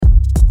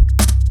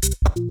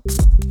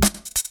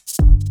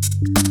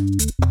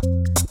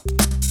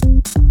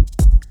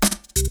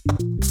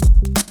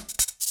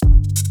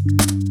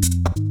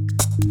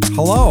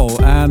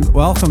and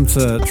welcome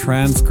to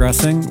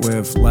Transgressing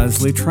with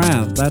Leslie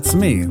Tran. That's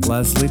me,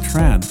 Leslie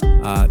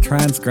Tran.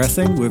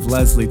 Transgressing with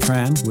Leslie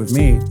Tran, with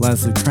me,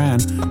 Leslie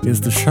Tran, is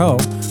the show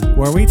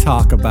where we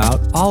talk about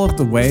all of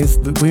the ways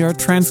that we are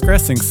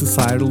transgressing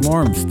societal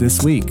norms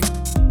this week.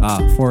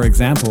 For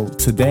example,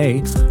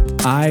 today,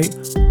 I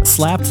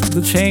slapped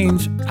the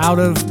change out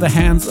of the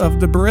hands of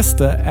the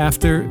barista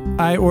after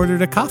I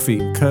ordered a coffee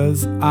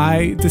because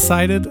I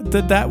decided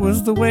that that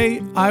was the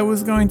way I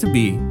was going to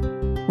be.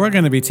 We're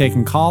going to be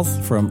taking calls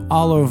from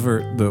all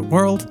over the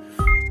world.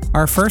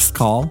 Our first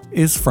call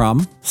is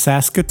from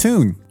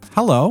Saskatoon.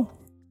 Hello.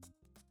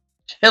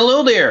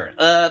 Hello there.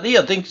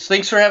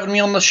 Thanks for having me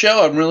on the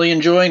show. I'm really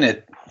enjoying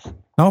it.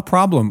 No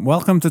problem.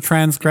 Welcome to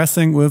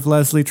Transgressing with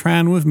Leslie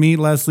Tran, with me,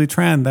 Leslie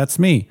Tran. That's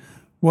me.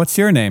 What's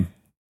your name?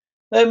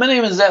 My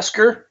name is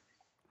Esker.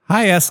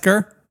 Hi,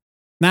 Esker.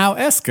 Now,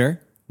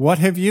 Esker, what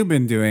have you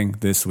been doing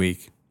this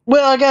week?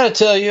 Well, I got to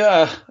tell you,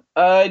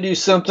 I do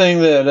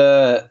something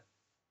that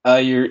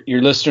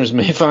your listeners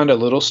may find a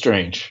little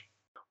strange.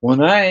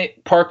 When I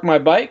park my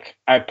bike,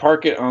 I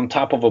park it on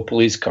top of a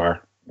police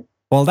car.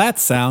 Well, that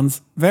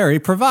sounds very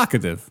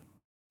provocative.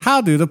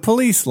 How do the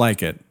police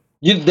like it?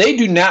 They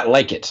do not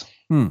like it.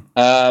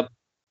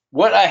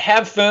 What I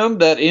have found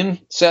that in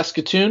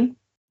Saskatoon,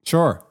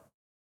 Sure.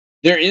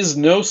 there is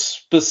no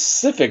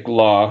specific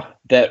law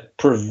that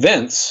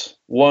prevents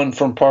one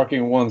from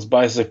parking one's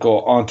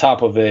bicycle on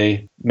top of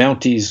a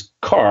Mounties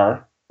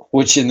car,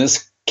 which in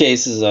this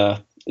case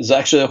is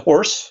actually a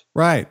horse.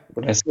 Right.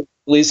 When I say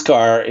police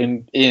car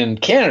in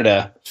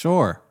Canada,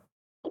 Sure.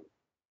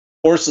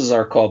 horses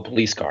are called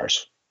police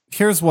cars.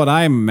 Here's what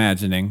I'm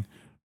imagining.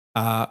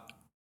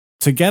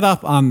 To get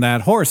up on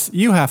that horse,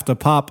 you have to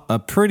pop a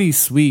pretty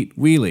sweet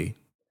wheelie.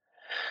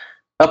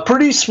 A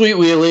pretty sweet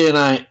wheelie, and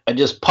I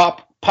just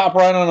pop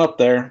right on up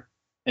there,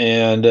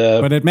 and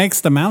But it makes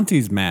the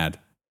Mounties mad.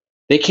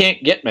 they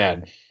can't get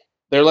mad.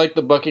 They're like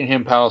the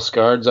Buckingham Palace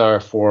guards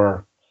are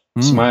for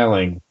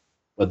smiling,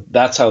 but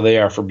that's how they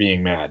are for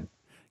being mad.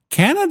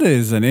 Canada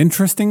is an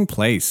interesting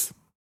place.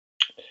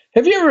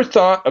 Have you ever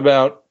thought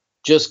about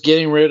just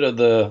getting rid of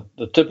the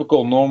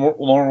typical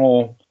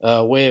normal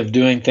way of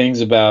doing things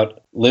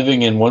about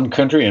living in one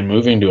country and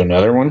moving to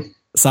another one?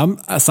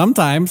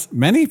 Sometimes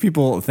many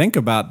people think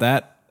about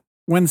that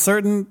when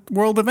certain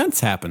world events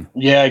happen.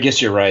 Yeah, I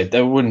guess you're right.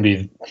 That wouldn't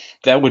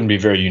be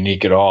very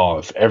unique at all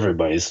if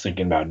everybody's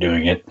thinking about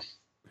doing it.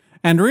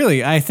 And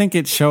really, I think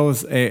it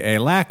shows a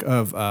lack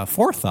of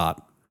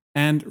forethought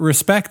and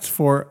respect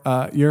for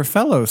your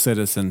fellow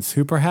citizens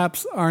who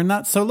perhaps are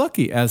not so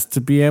lucky as to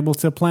be able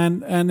to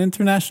plan an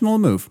international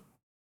move.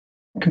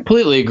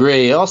 Completely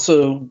agree.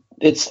 Also,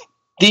 it's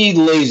the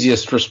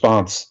laziest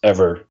response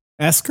ever.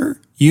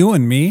 Esker, you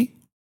and me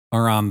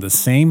are on the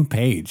same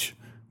page.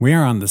 We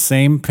are on the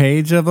same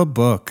page of a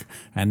book,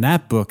 and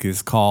that book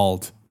is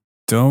called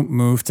Don't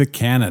Move to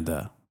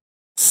Canada.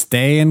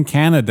 Stay in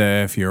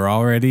Canada if you're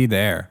already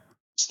there.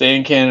 Stay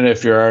in Canada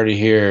if you're already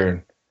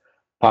here.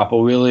 Pop a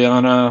wheelie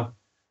on a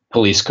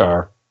police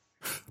car.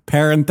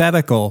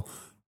 Parenthetical,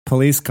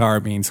 police car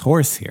means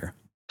horse here.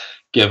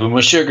 Give him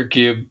a sugar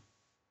cube.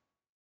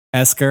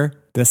 Esker,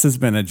 this has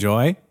been a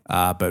joy,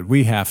 but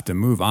we have to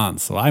move on,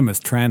 so I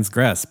must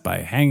transgress by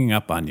hanging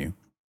up on you.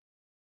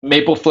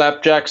 Maple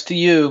flapjacks to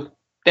you.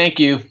 Thank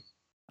you.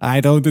 I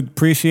don't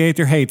appreciate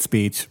your hate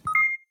speech.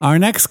 Our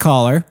next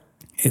caller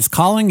is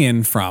calling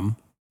in from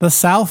the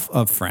south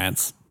of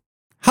France.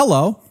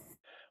 Hello.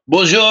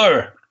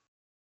 Bonjour.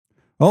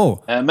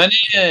 Oh. My name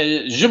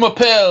is Je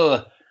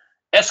m'appelle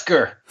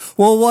Esker.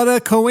 Well, what a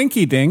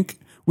coinky-dink.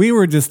 We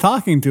were just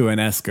talking to an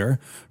Esker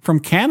from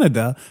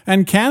Canada,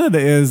 and Canada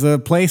is a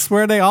place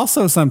where they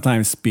also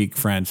sometimes speak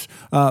French.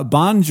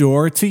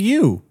 Bonjour to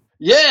you.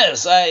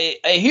 Yes, I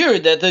hear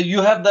that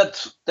you have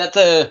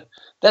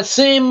that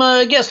same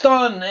guest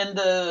on, and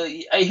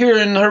I hear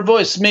in her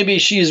voice maybe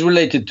she's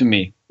related to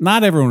me.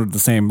 Not everyone with the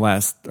same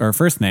last or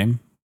first name.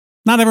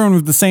 Not everyone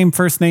with the same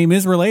first name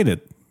is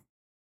related.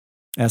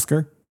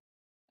 Esker?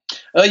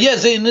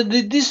 Yes, and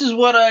this is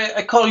what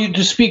I call you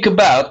to speak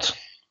about.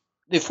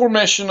 The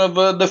formation of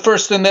the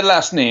first and the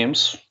last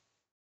names.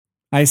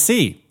 I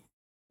see.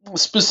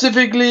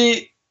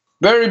 Specifically,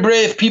 very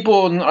brave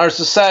people in our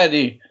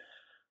society.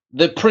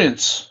 The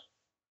Prince.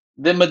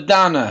 The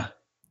Madonna.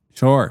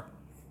 Sure.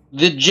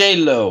 The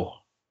J-Lo.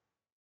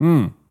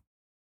 The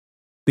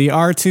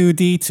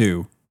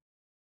R2-D2.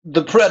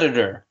 The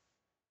Predator.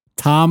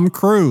 Tom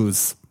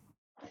Cruise.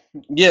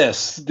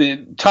 Yes,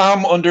 the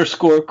Tom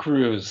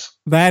 _Cruise.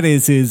 That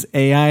is his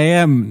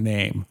AIM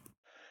name.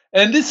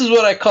 And this is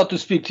what I call to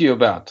speak to you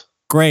about.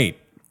 Great.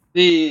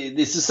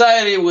 The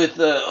society with,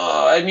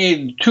 I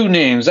need 2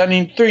 names. I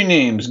need 3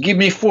 names. Give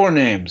me 4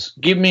 names.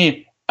 Give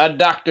me a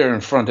doctor in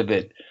front of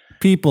it.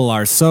 People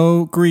are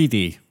so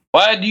greedy.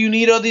 Why do you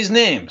need all these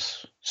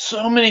names?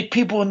 So many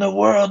people in the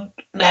world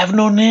have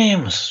no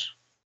names.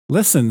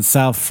 Listen,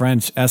 South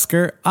French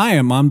Esker, I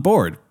am on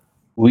board.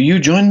 Will you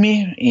join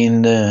me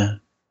in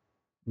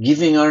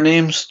giving our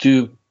names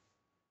to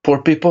poor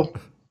people?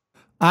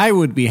 I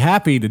would be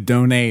happy to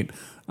donate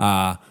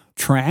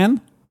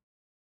Tran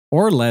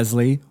or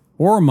Leslie,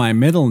 or my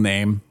middle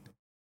name,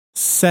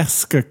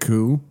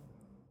 Seskaku,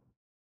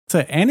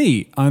 to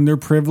any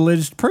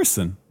underprivileged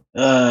person.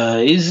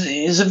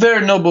 Is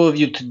very noble of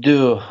you to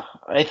do.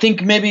 I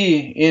think maybe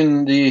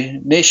in the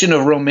nation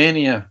of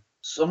Romania,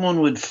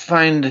 someone would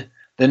find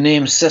the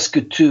name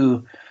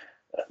Seskutu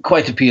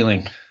quite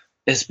appealing,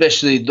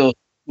 especially those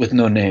with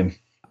no name.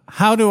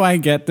 How do I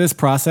get this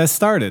process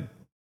started?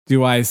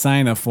 Do I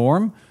sign a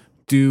form?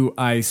 Do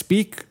I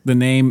speak the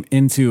name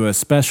into a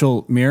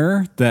special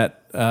mirror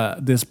that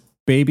this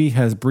baby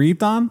has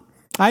breathed on?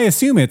 I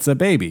assume it's a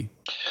baby.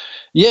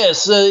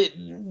 Yes,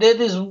 that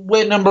is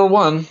way number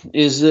one,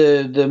 is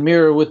the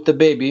mirror with the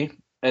baby,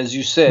 as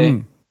you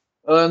say.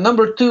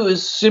 Number two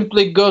is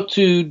simply go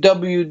to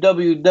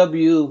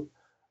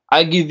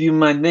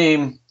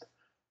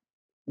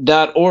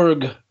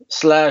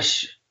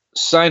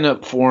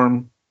www.igiveyoumaname.org/sign-up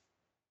form.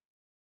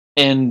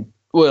 And,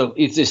 well,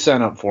 it's a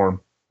sign-up form.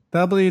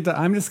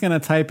 I'm just going to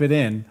type it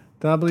in.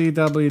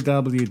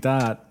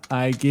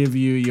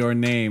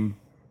 www.igiveyouyourname/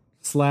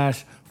 /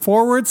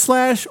 or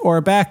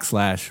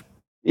 /.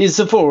 It's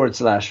a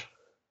 /.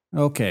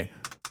 Okay.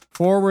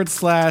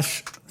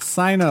 /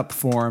 sign-up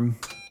form.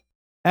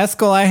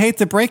 Eskil, I hate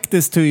to break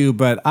this to you,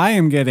 but I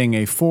am getting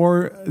a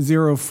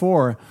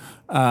 404.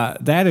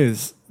 That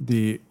is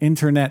the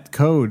internet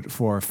code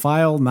for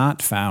file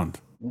not found.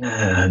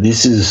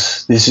 This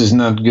is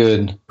not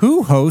good.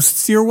 Who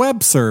hosts your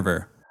web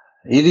server?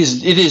 It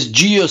is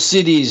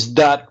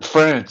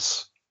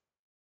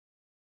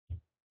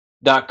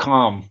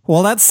geocities.france.com.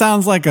 Well, that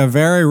sounds like a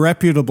very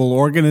reputable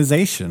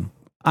organization.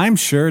 I'm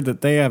sure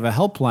that they have a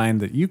helpline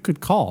that you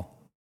could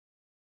call.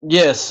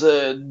 Yes.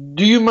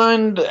 Do you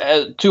mind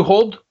to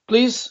hold,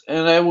 please?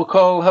 And I will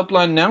call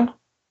helpline now.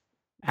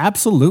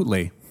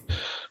 Absolutely.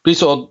 Please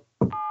hold.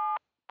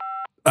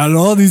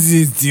 Hello, this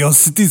is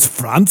GeoCities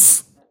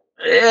France.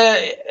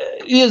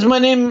 Yes, my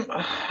name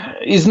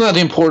is not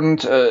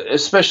important,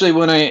 especially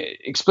when I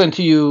explain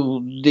to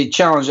you the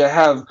challenge I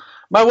have.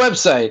 My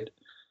website.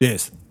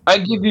 Yes. I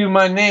give you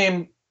my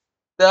name,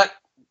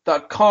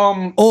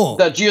 .com,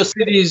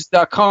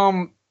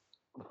 .geocities.com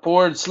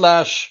 /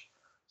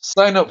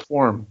 sign-up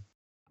form.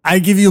 I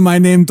give you my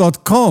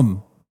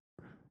name.com.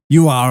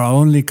 You are our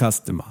only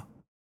customer.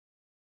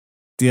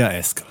 Dear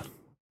Eskil.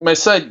 My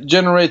site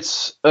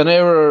generates an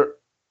error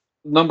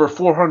number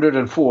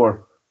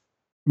 404.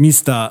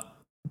 Mr.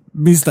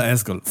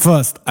 Eskil,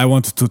 first I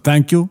want to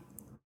thank you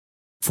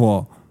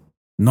for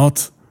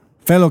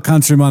fellow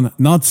countrymen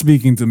not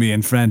speaking to me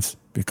in French,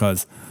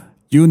 because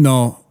you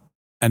know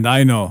and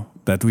I know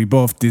that we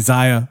both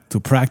desire to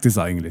practice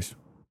our English.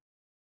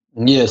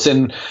 Yes,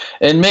 and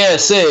may I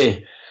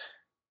say,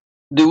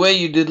 the way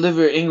you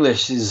deliver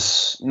English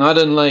is not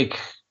unlike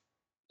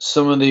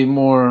some of the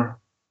more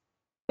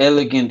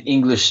elegant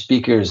English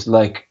speakers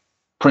like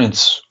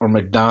Prince or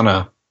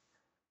McDonough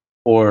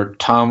or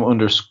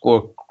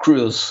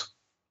Tom_Cruise.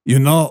 You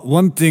know,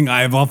 one thing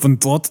I've often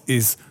thought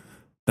is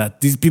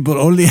that these people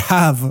only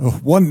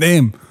have one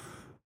name.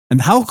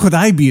 And how could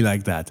I be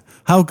like that?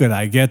 How could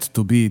I get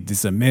to be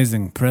this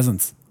amazing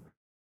presence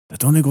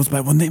that only goes by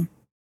one name?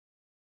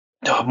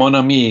 Oh, mon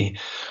ami,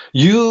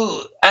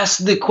 you ask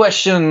the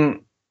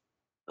question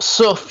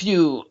so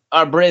few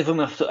are brave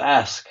enough to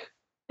ask.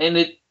 And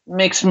it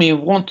makes me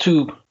want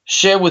to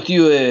share with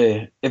you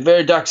a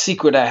very dark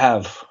secret I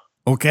have.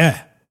 Okay.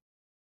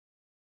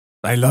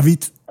 I love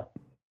it.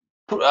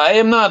 I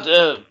am not,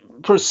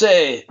 per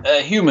se,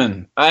 a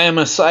human. I am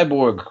a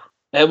cyborg.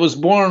 I was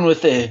born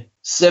with a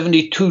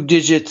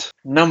 72-digit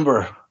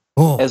number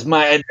as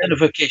my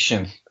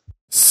identification.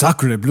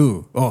 Sacre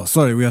bleu. Oh,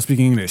 sorry, we are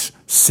speaking English.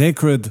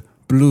 Sacred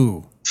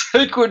blue.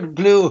 Sacred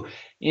blue,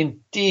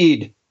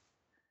 indeed.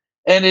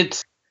 And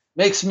it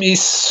makes me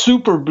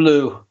super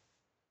blue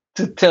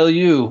to tell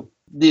you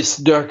this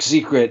dark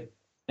secret.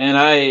 And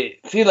I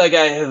feel like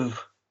I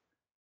have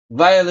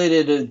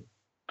violated a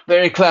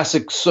very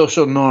classic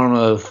social norm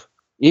of,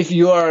 if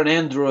you are an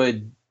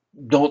android,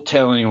 don't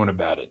tell anyone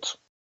about it.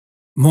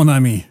 Mon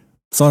ami.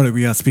 Sorry,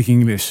 we are speaking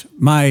English.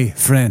 My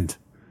friend.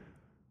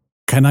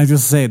 Can I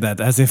just say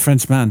that as a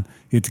Frenchman,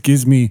 it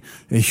gives me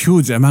a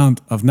huge amount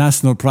of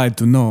national pride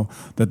to know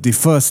that the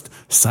first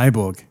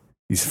cyborg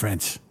is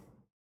French.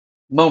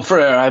 Mon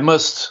frère, I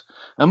must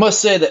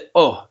say that,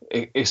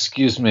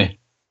 excuse me,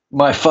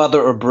 my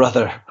father or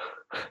brother.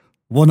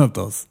 One of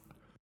those.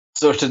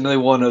 Certainly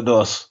one of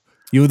those.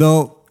 You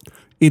know,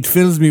 it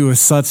fills me with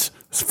such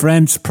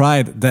French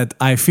pride that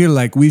I feel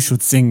like we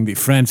should sing the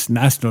French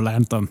national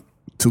anthem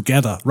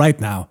together right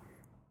now.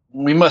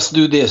 We must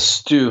do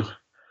this to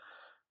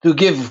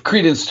give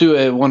credence to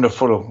a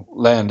wonderful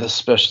land,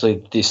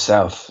 especially the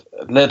South.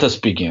 Let us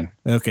begin.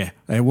 Okay,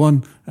 a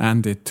 1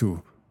 and a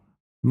 2.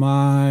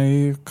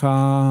 My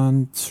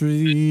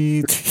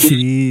country,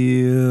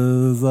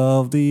 tears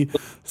of the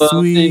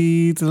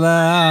sweet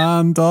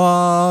land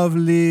of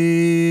liberty.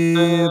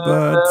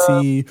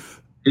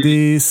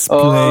 This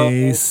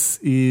place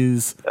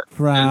is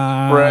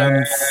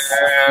France.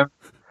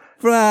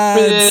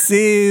 France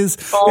is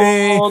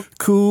a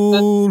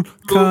cool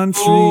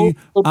country.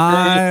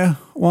 I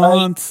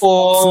want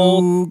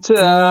to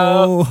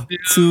go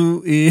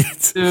to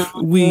it.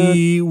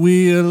 We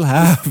will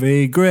have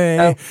a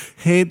great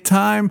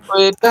time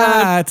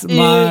at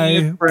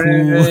my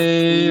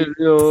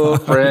pool.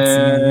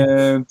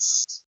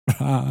 France.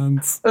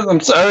 I'm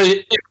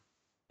sorry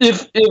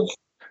if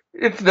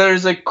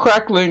there's a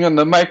crackling on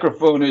the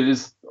microphone. It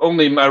is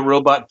only my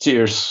robot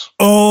tears.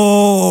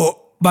 Oh,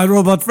 my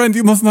robot friend,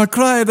 you must not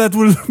cry. That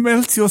will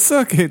melt your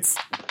circuits.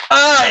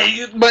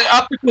 My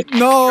optical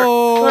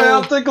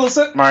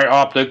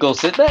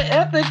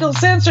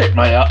sensor.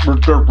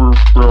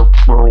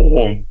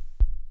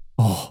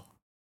 Oh,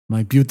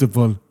 my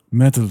beautiful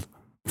metal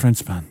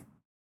Frenchman.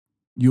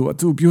 You are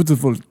too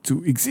beautiful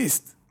to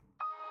exist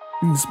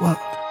in this world.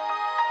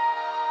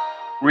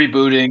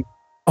 Rebooting.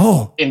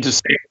 Oh. Into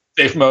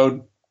safe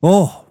mode.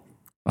 Oh.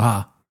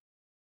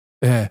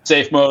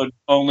 Safe mode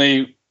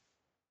only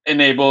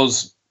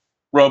enables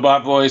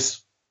robot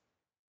voice,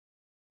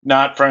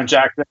 not French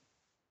accent.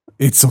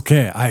 It's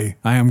okay. I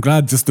am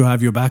glad just to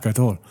have you back at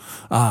all.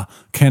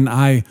 Can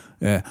I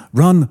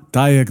run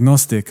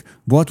diagnostic?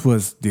 What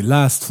was the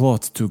last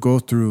thought to go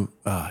through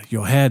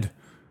your head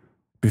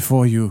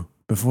before you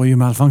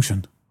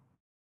malfunctioned?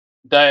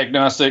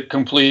 Diagnostic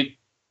complete.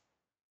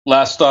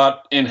 Last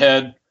thought in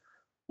head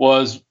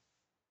was,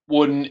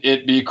 wouldn't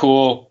it be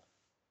cool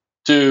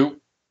to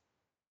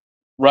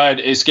ride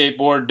a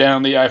skateboard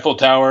down the Eiffel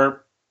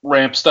Tower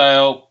ramp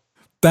style?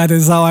 That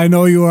is how I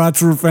know you are a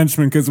true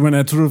Frenchman, because when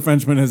a true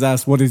Frenchman is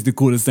asked what is the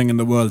coolest thing in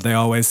the world, they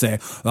always say,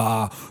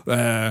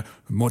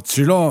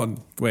 mochilon.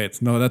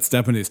 Wait, no, that's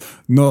Japanese.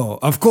 No,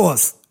 of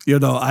course.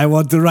 I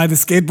want to ride a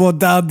skateboard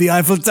down the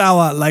Eiffel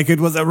Tower like it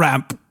was a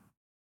ramp.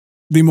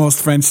 The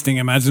most French thing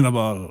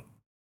imaginable.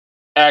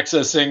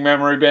 Accessing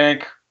memory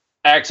bank.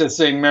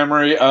 Accessing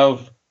memory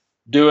of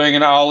doing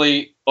an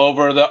ollie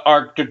over the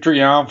Arc de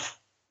Triomphe.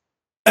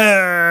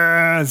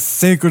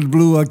 Sacred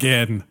Blue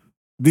again.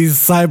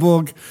 This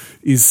cyborg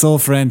is so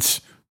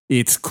French,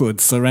 it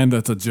could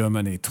surrender to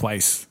Germany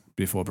twice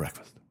before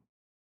breakfast.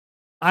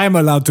 I'm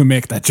allowed to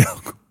make that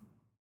joke.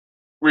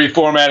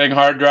 Reformatting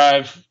hard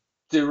drive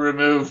to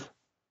remove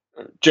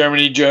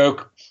Germany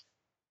joke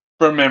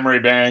from memory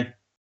bank.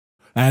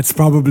 That's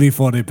probably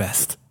for the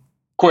best.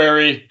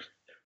 Query.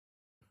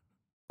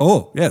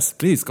 Oh, yes,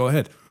 please, go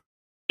ahead.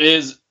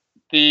 Is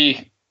the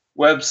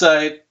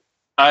website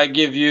I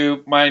give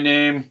you my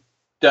name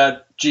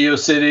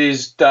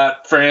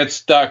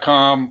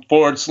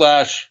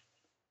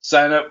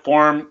geocities.france.com/sign up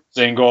form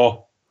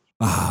single.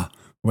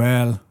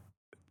 Well,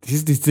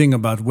 here's the thing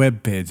about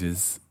web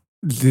pages.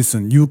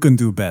 Listen, you can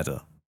do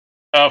better.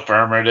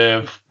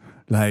 Affirmative.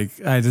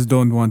 I just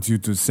don't want you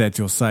to set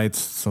your sights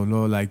so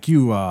low.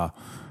 You are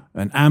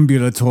an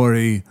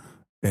ambulatory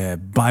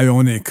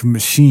bionic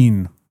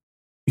machine.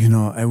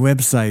 A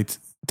website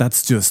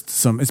that's just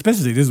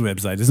especially this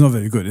website, it's not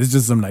very good. It's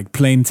just some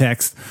plain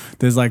text.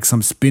 There's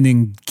some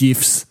spinning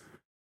GIFs.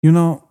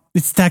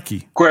 It's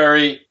tacky.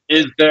 Query,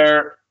 is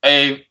there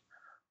a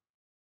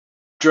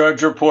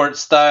Drudge Report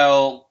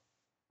style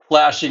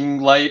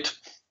flashing light?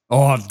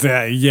 Oh,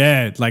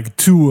 yeah,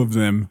 2 of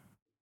them.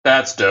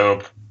 That's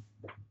dope.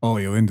 Oh,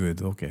 you're into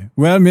it. Okay.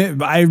 Well,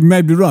 I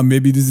might be wrong.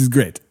 Maybe this is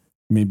great.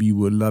 Maybe you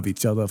will love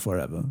each other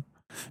forever.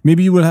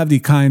 Maybe you will have the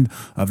kind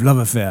of love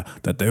affair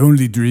that they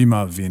only dream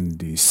of in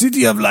the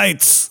City of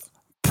Lights,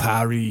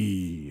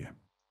 Paris.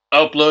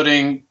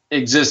 Uploading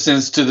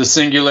existence to the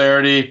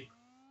singularity.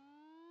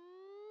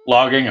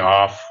 Logging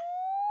off.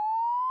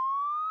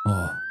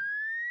 Oh.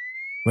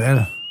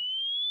 Well,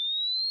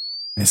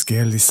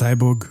 Esquel the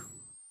cyborg,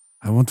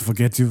 I won't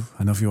forget you.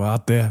 I know you are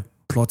out there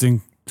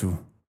plotting to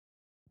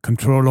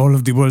control all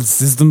of the world's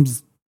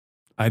systems.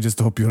 I just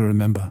hope you'll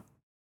remember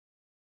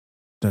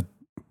that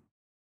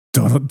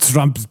Donald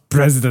Trump's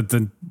president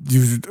and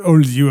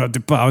only you have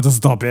the power to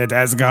stop it,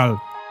 Esquel.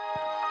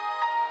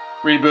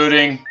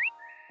 Rebooting.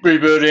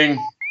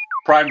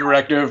 Prime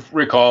directive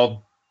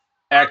recalled.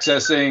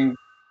 Accessing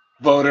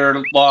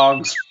voter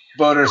logs.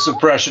 Voter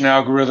suppression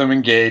algorithm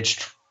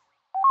engaged.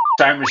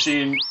 Time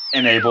machine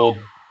enabled.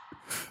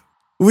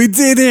 We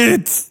did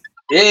it!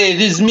 Hey,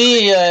 this is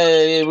me.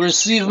 I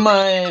received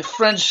my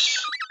French,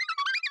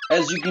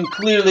 as you can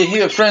clearly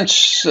hear,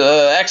 French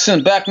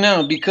accent back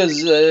now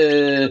because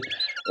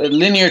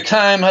linear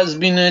time has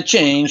been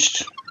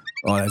changed.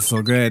 Oh, that's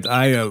so great.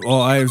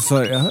 I'm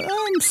sorry. I'm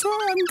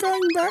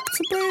going back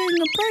to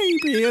being a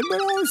baby. And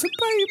when I was a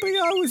baby,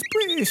 I was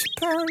British,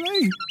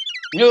 apparently.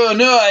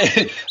 No,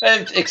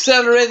 I've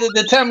accelerated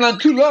the timeline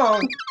too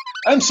long.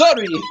 I'm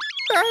sorry.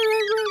 I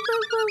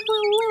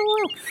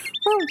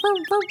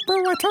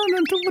turned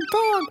into a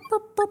dog.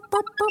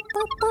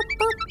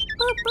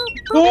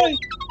 Boy,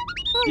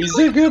 he's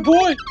a good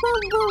boy.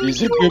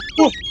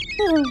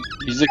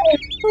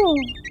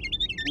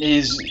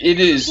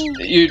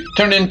 You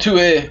turn into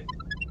a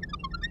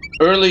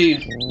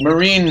early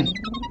marine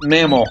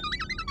mammal.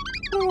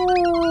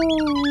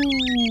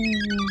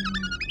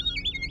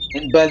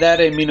 And by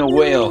that I mean a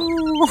whale.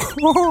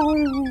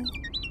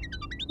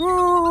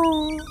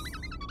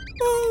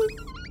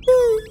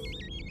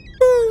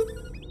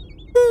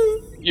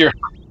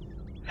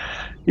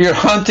 You're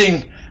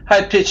hunting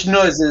high-pitched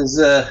noises.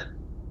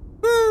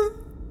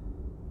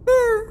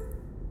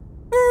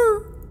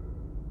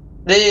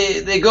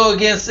 They go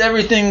against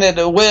everything that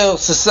a whale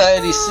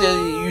society says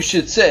you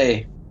should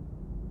say.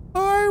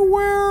 I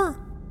wear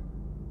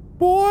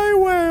boy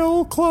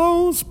whale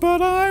clothes,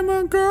 but I'm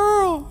a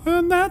girl,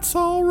 and that's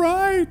all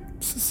right,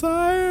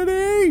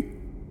 society.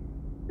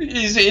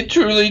 Is a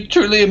truly,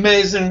 truly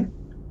amazing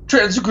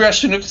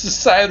transgression of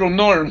societal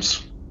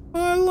norms.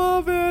 I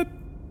love it.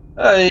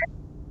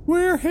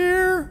 We're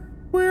here.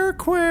 We're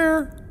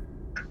queer.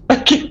 I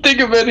can't think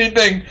of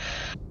anything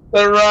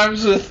that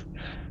rhymes with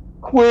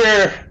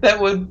queer that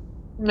would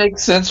make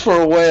sense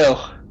for a whale.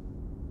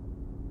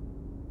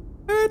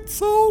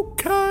 It's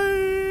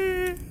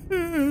okay.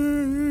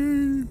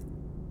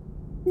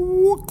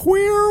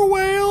 Queer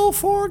whale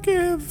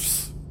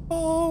forgives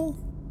all.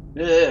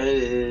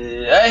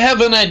 I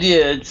have an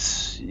idea.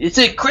 It's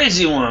a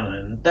crazy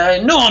one,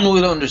 and no one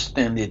will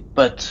understand it,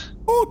 but...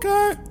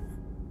 Okay.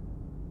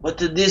 What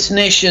this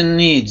nation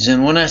needs,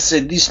 and when I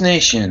say this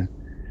nation,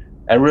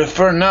 I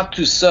refer not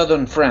to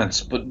southern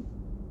France, but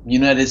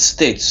United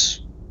States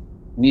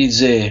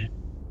needs a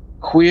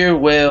queer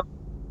whale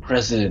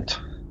president.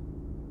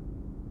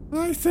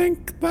 I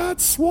think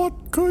that's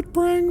what could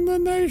bring the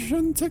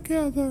nation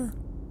together.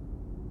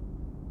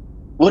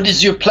 What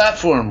is your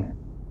platform,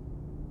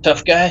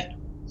 tough guy?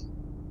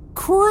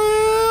 Krill!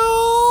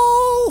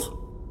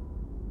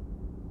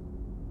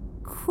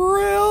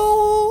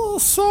 Krill!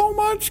 So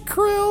much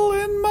krill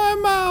in my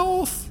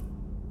mouth.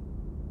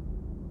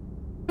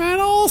 And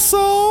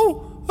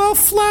also a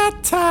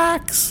flat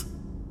tax.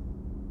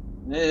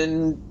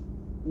 And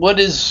what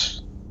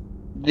is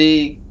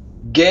the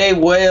gay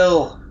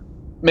whale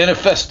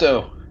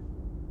manifesto?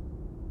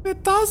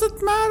 It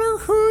doesn't matter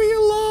who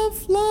you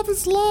love. Love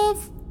is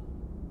love.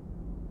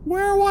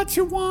 Wear what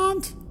you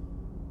want.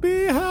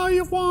 Be how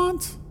you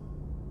want.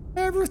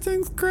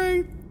 Everything's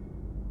great.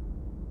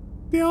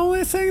 The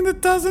only thing that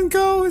doesn't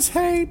go is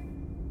hate.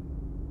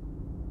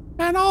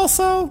 And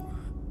also,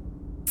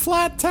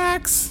 flat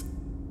tax.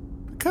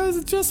 Because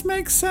it just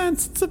makes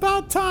sense. It's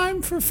about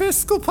time for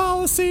fiscal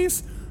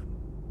policies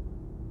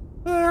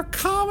that are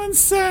common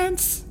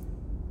sense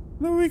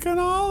that we can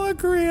all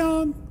agree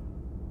on.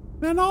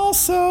 And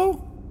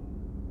also,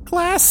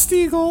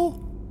 Glass-Steagall.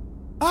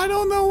 I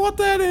don't know what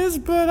that is,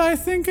 but I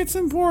think it's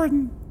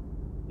important.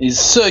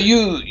 So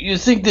you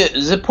think that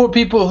the poor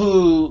people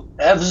who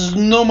have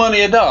no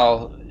money at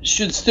all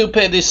should still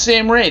pay the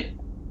same rate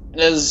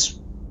as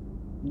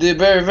the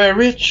very, very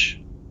rich?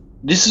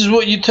 This is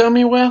what you tell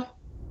me, Will?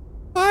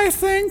 I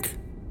think,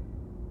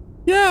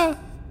 yeah,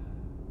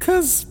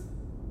 'cause,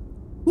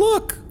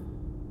 look,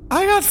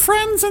 I got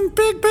friends in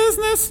big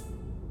business,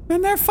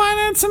 and they're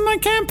financing my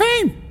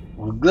campaign.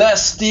 Well,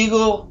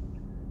 Glass-Steagall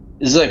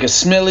is like a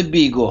smelly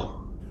beagle.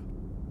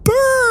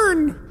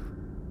 Burn!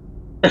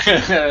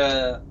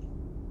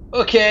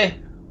 Okay,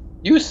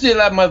 you still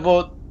have my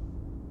vote.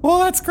 Well,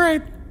 that's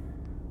great.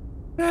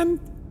 And,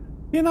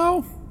 you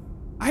know,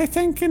 I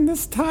think in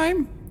this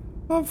time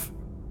of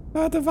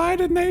a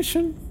divided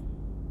nation,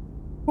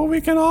 what we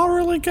can all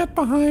really get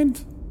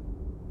behind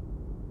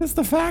is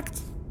the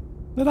fact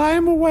that I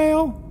am a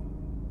whale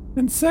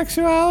and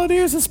sexuality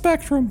is a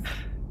spectrum.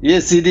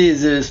 Yes, it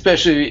is,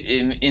 especially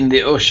in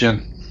the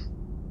ocean.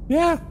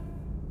 Yeah,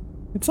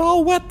 it's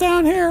all wet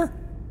down here.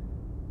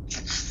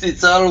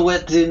 It's all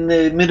wet in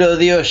the middle of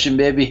the ocean,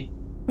 baby.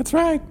 That's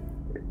right.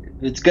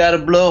 It's got a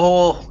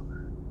blowhole.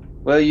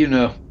 Well, you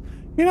know.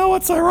 You know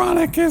what's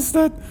ironic is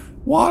that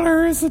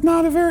water is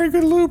not a very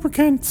good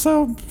lubricant,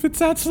 so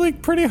it's actually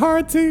pretty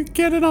hard to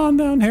get it on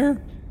down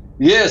here.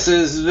 Yes,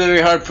 it's very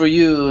hard for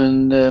you,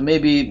 and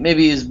maybe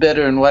it's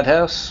better in White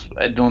House.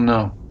 I don't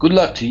know. Good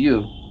luck to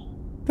you.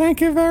 Thank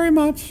you very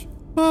much.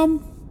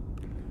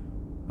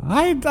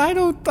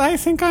 I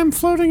think I'm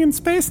floating in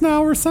space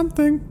now or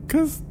something,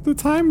 'cause the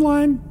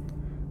timeline.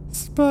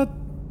 But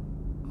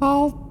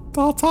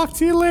I'll talk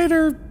to you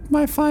later,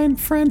 my fine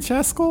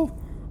Francesco.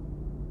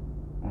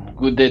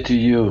 Good day to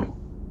you,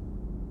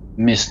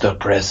 Mr.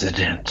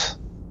 President.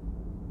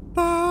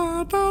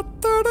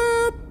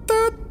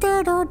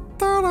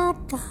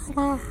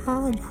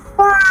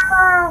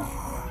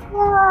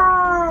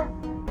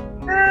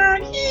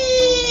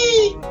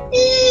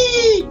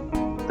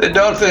 The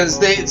dolphins,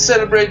 they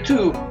celebrate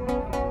too.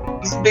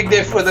 It's a big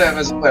day for them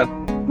as well.